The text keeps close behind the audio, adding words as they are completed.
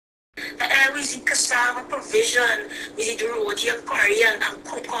visit kasama provision. Visit Rodian Parian ang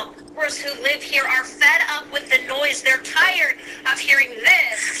Kopop. Who live here are fed up with the noise. They're tired of hearing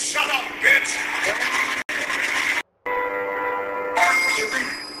this. Shut up, bitch! Popular.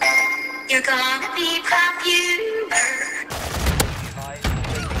 You're gonna be popular.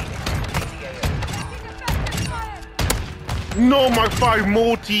 No, my 5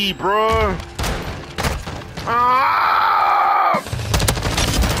 multi, bruh. Ah!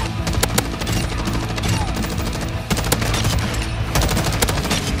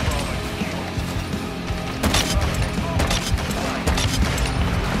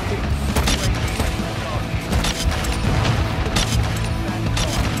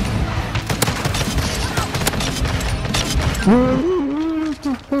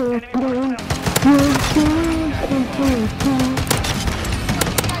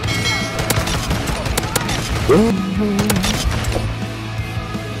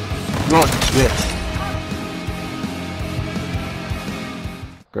 Not this.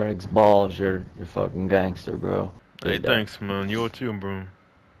 Greg's balls, you're fucking gangster, bro. Hey, thanks, man. You too, bro.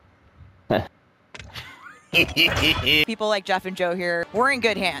 People like Jeff and Joe here, we're in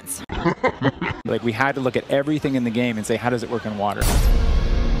good hands. Like, we had to look at everything in the game and say, how does it work in water?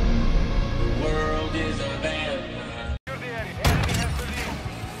 World is a vampire.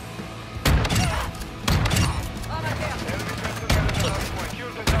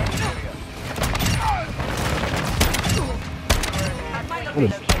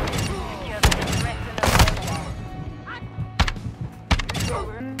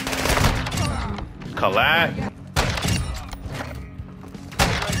 Collat.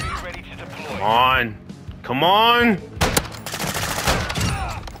 Come on. Come on.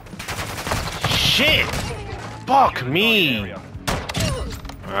 Shit. Fuck me.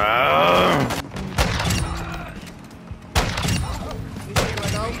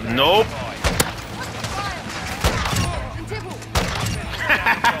 Nope.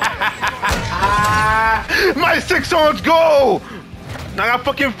 My 6-ounce go! I got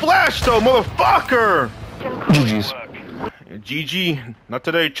fucking flash though, motherfucker! GG's. GG. Not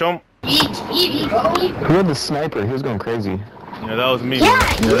today, chump. Who had the sniper? He was going crazy. Yeah, that was me. Yeah,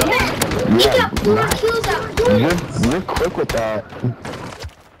 he got 4 kills out of You're quick with that.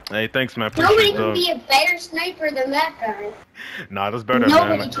 Hey, thanks, man. Nobody Appreciate can that. be a better sniper than that guy. Nah, that's better,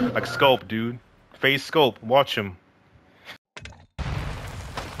 Nobody man. can. Like scope, dude. Phase scope. Watch him.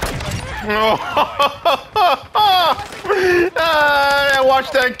 Watch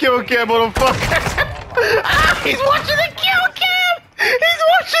that kill cam, motherfucker. He's watching the kill cam. He's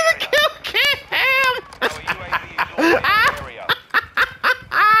watching the kill cam.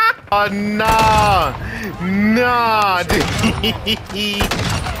 Oh, nah. Nah, dude.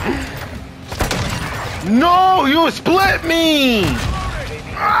 No, you split me.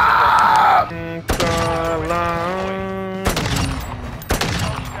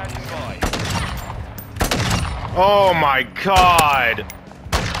 Oh my god!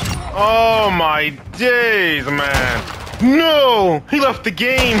 Oh my days, man! No! He left the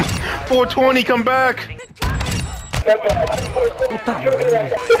game! 420, come back!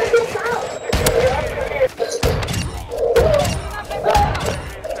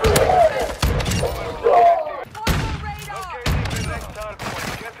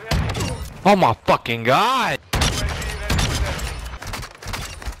 Oh my fucking god!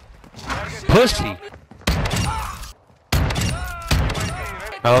 Pussy!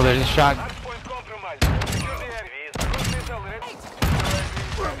 Oh, there's a shot.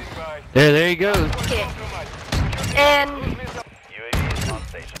 There he goes. Okay. And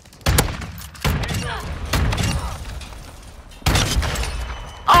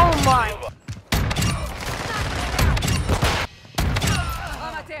oh my.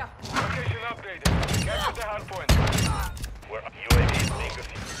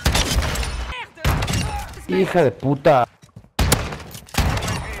 Hija de puta.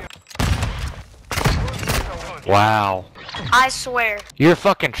 Wow. I swear. You're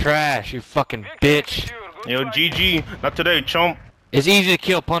fucking trash, you fucking bitch. Yo, GG. Not today, chump. It's easy to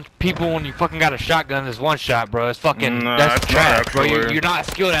kill people when you fucking got a shotgun. There's one shot, bro. It's fucking that's trash, bro. You're not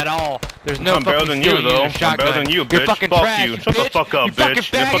skilled at all. There's no I'm better fucking than skill you, though. using a shotgun. I'm better than you, bitch. You're fucking fuck trash, you. Shut the bitch. fuck up, You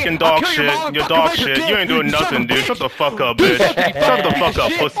bitch. You're fucking dog shit. You're dog shit. You ain't doing nothing, dude. Shut the fuck up, bitch. Shut the fuck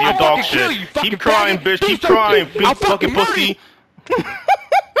up, pussy. You're dog shit. Keep crying, bitch. Keep crying, big fucking pussy.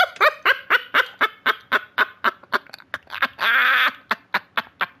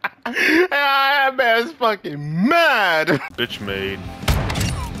 That man's fucking mad. Bitch made.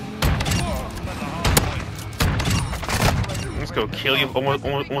 Let's go kill you. Almost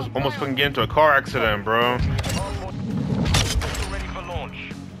fucking get into a car accident, bro.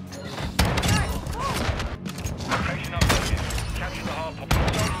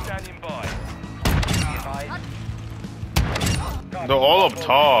 They're all up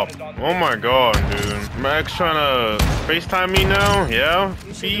top. Oh my god, dude. Max trying to FaceTime me now? Yeah?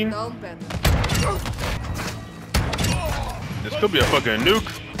 See? This could be a fucking nuke.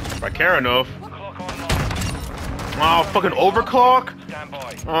 If I care enough. Oh, fucking overclock?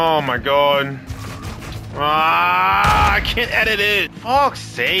 Oh my god. Ah, I can't edit it. Fuck's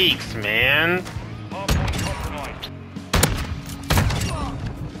sakes, man.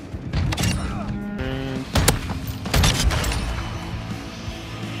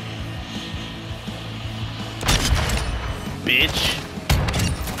 Bitch.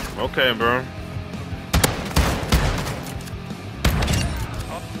 Okay, bro.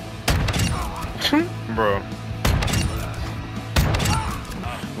 Bro.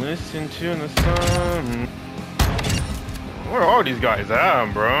 Listen to the sun. Where are these guys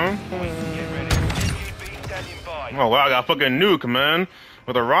at, bro? Oh wow, I got a fucking nuke, man.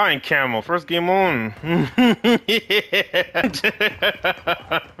 With a ORION Camo. First game on. Yeah.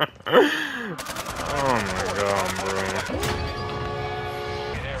 Oh my god, bro.